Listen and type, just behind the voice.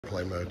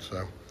play mode.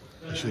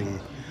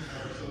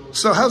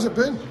 So how's it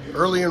been?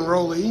 Early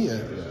enrollee?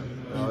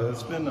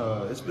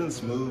 It's been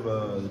smooth.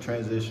 The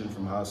transition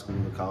from high school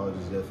to college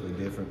is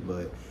definitely different,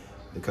 but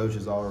the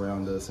coaches all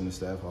around us and the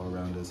staff all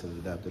around us have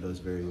adapted us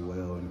very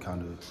well and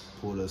kind of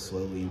pulled us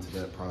slowly into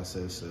that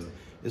process. So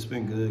it's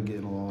been good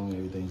getting along.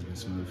 Everything's been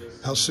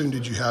smooth. How soon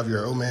did you have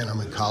your, oh man,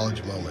 I'm in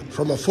college moment?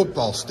 From a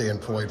football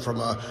standpoint, from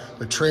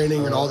the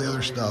training and all the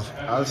other stuff?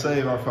 I would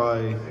say our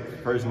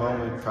first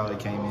moment probably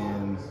came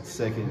in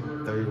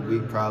second, third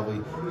week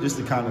probably. Just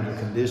the kind of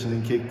the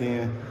conditioning kicked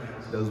in.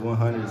 Those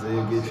 100s,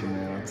 they'll get you,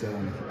 man, I'm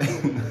telling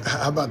you.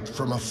 How about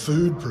from a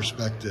food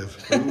perspective?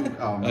 Food?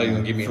 Oh, man. Oh, you're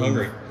going to get me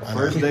hungry.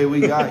 First day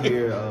we got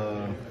here,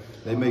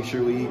 they make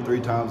sure we eat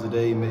 3 times a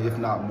day, if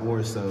not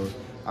more. So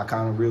I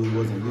kind of really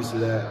wasn't used to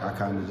that. I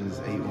kind of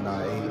just ate when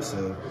I ate.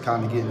 So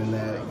kind of getting in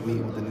that,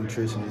 meeting with the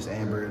nutritionist,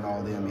 Amber and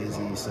all them,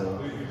 Izzy. So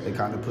they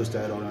kind of pushed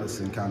that on us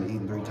and kind of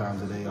eating 3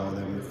 times a day, all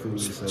them food.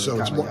 So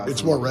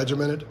it's more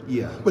regimented?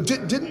 Yeah. But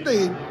didn't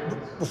they,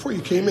 before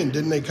you came in,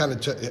 didn't they kind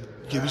of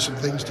give you some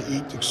things to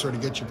eat to sort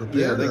of get you prepared?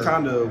 Yeah, they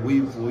kind of,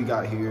 when we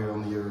got here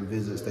on your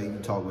visits, you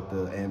talked with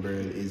the Amber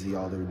and Izzy,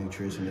 all their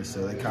nutritionists,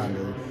 so they kind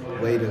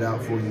of weighed it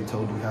out for you,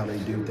 told you how they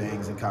do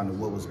things and kind of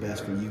what was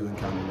best for you and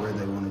kind of where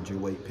they wanted your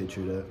weight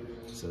pictured at.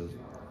 So,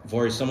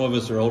 Vari, some of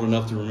us are old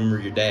enough to remember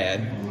your dad.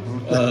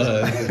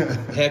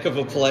 Heck of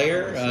a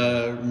player.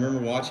 Remember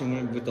watching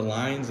him with the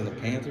Lions and the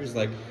Panthers.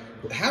 Like,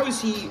 what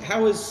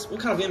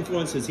kind of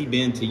influence has he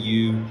been to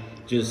you?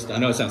 I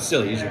know it sounds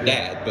silly, he's your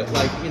dad, but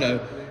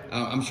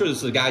I'm sure this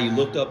is a guy you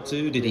looked up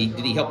to. Did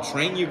he help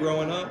train you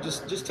growing up?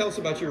 Just tell us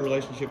about your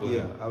relationship with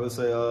him. Yeah, I would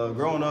say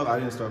growing up, I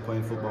didn't start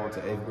playing football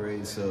until 8th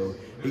grade, so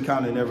he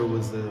kind of never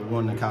was the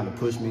one to kind of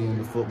push me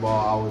into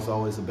football. I was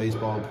always a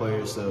baseball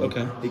player, so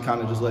he kind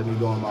of just let me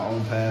go on my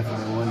own path,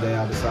 and then one day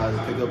I decided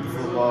to pick up the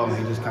football, and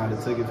he just kind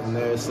of took it from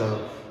there.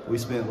 So we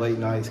spent late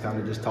nights kind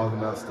of just talking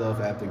about stuff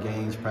after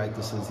games,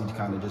 practices. He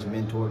kind of just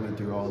mentored me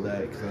through all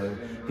that. So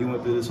he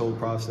went through this whole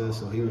process,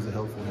 so he was a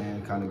helpful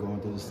hand kind of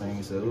going through this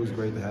thing. So it was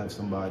great to have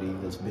somebody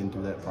that's been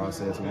through that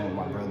process, along with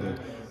my brother,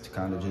 to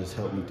kind of just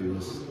help me through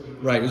this.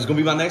 Right. It was going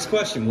to be my next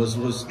question.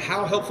 Was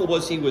how helpful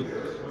was he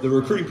with the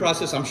recruiting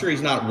process? I'm sure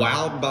he's not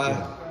wowed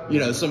by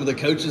some of the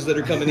coaches that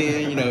are coming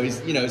in.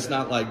 It's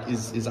not like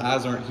his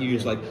eyes aren't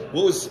huge. Like,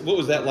 what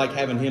was that like,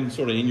 having him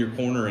sort of in your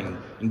corner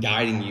and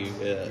guiding you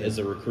as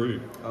a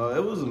recruit?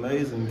 It was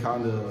amazing.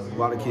 Kind of a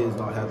lot of kids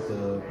don't have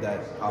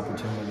that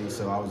opportunity,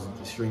 so I was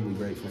extremely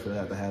grateful for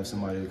that, to have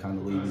somebody to kind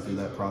of lead me through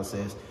that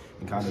process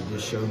and kind of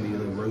just show me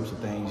the ropes of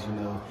things.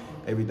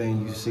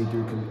 Everything you see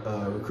through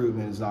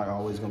recruitment is not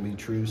always going to be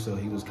true, so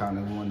he was kind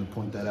of one to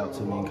point that out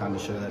to me and kind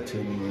of show that to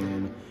me,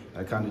 and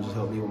that kind of just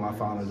helped me with my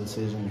final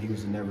decision. He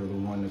was never the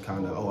one to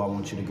kind of, I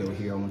want you to go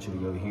here, I want you to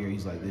go here.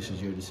 He's like, this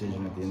is your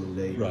decision at the end of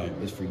the day. Right.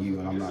 It's for you,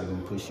 and I'm not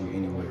going to push you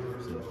anywhere.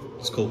 So.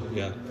 It's cool,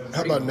 yeah.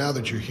 How about now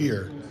that you're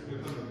here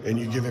and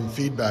you give him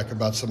feedback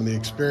about some of the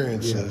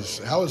experiences,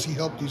 how has he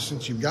helped you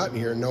since you've gotten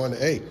here, knowing,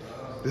 hey,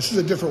 this is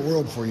a different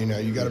world for you now.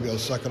 You got to be able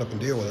to suck it up and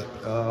deal with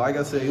it. Like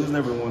I said, he was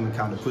never one to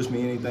kind of push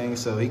me anything.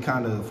 So he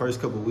kind of, the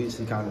first couple of weeks,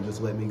 he kind of just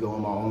let me go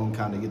on my own,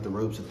 kind of get the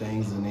ropes of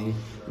things. And he,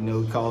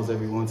 calls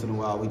every once in a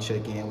while. We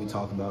check in, we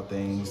talk about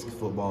things,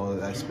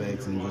 football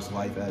aspects and just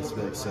life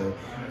aspects. So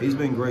he's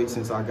been great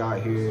since I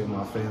got here.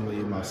 My family,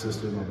 my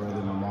sister, my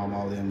brother, my mom,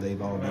 all of them,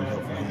 they've all been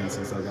helpful hands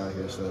since I got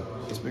here. So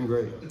it's been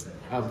great.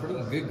 A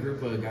pretty good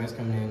group of guys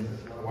coming in,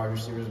 wide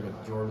receivers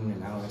with Jordan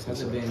and Alex.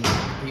 How's it been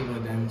competing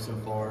with them so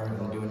far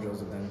and doing drills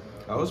with them?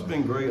 It's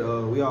been great.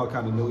 We all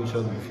kind of knew each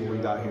other before we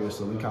got here,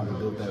 so we kind of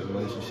built that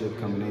relationship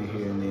coming in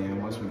here. And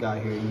then once we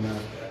got here,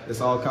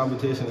 it's all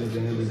competition at the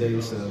end of the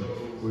day. So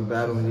we're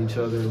battling each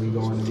other. We're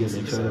going against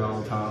each other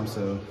all the time.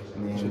 So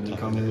we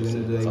come in at the end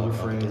of the day, we're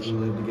friends. We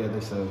live together.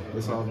 So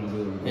it's all been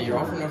good. Yeah, you're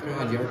all from North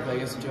Carolina. Did you ever play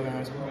against each other in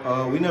high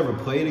school? We never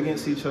played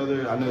against each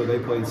other. I know they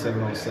played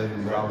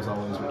 7-on-7, but I was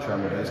always with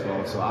travel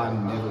baseball, so I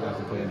never got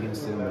to play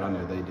against them. But I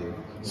know they did.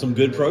 Some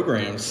good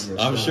programs. Yes,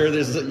 I'm sure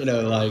there's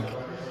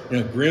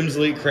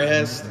Grimsley,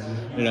 Crest.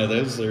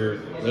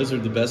 Those are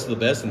the best of the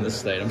best in this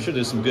state. I'm sure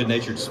there's some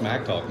good-natured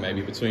smack talk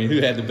maybe between who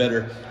had the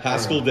better high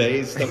school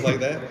days, stuff like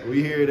that.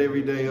 We hear it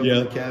every day up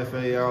in the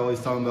cafe. They're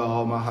always talking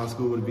about, my high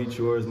school would beat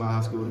yours, my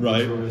high school would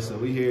beat yours. So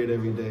we hear it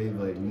every day,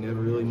 but you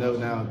never really know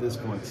now at this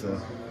point. So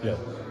yeah.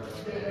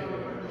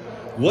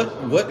 What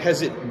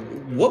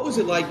was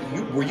it like?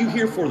 Were you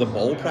here for the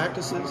bowl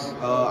practices?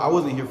 I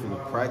wasn't here for the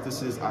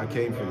practices. I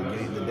came for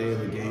the day of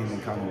the game,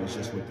 and kind of was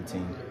just with the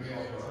team.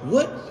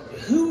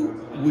 Who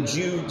would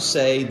you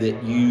say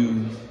that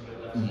you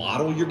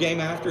model your game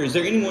after? Is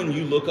there anyone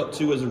you look up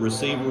to as a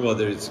receiver,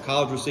 whether it's a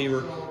college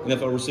receiver,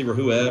 NFL receiver,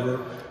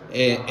 whoever,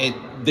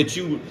 and that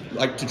you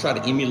like to try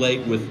to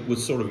emulate with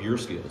sort of your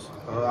skills?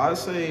 I'd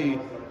say,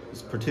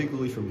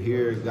 particularly from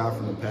here, a guy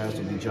from the past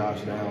would be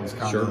Josh Downs.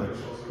 Kind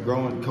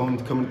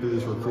of coming through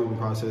this recruiting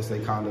process, they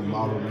kind of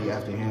modeled me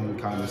after him and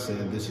kind of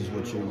said, this is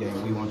what your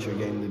game, we want your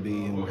game to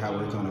be, and how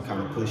we're going to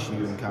kind of push you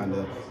and kind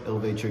of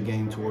elevate your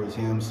game towards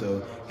him.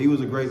 So he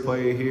was a great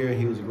player here, and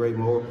he was a great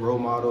role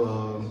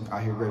model.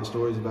 I hear great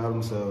stories about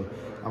him, so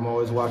I'm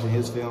always watching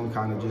his film,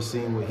 kind of just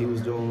seeing what he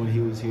was doing when he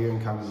was here,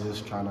 and kind of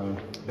just trying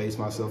to base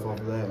myself off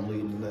of that and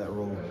lead in that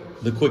role.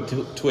 The quick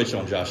twitch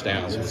on Josh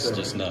Downs was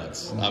just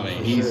nuts. I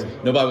mean,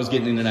 nobody was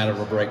getting in and out of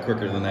a break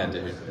quicker than that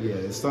dude. Yeah,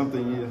 it's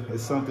something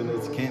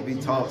that can't be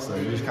taught. So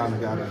you just kind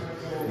of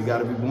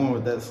gotta be born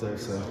with that stuff.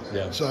 So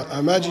yeah. So I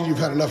imagine you've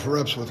had enough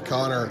reps with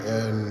Connor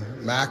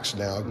and Max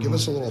now. Give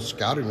us a little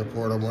scouting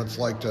report on what it's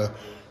like to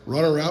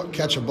run a route,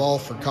 catch a ball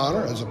for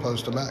Connor as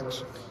opposed to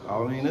Max.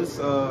 I mean, it's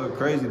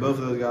crazy. Both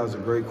of those guys are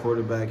great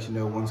quarterbacks. You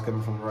know, one's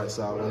coming from the right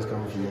side, one's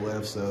coming from the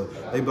left. So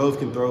they both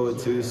can throw it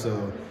too.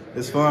 So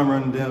it's fun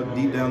running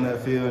deep down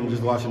that field and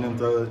just watching them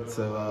throw it.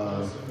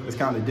 So it's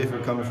kind of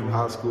different coming from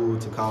high school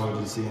to college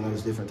and seeing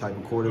those different type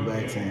of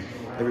quarterbacks. And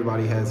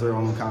everybody has their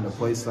own kind of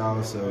play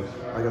style. So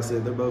like I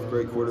said, they're both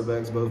great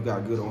quarterbacks. Both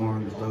got good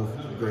arms. Both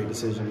great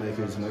decision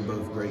makers, and they're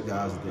both great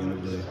guys at the end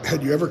of the day.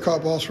 Had you ever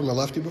caught balls from a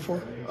lefty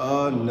before?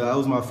 No, that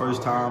was my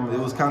first time. It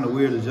was kind of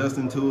weird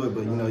adjusting to it,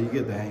 but you know, you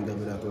get the hang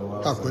of it after a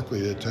while. How quickly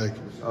did it take?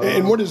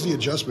 And what is the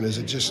adjustment? Is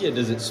it just? Yeah,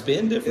 does it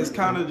spin different? It's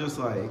kind of just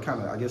like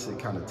I guess it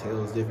kind of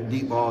tails different.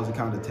 Deep balls, it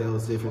kind of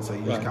tails different, so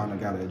you just kind of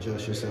got to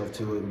adjust yourself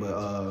to it.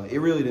 But it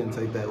really didn't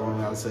take that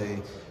long. I'd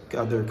say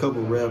after a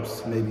couple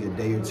reps, maybe a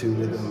day or two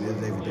with them,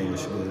 everything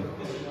was good.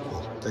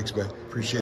 Thanks, man. Appreciate it.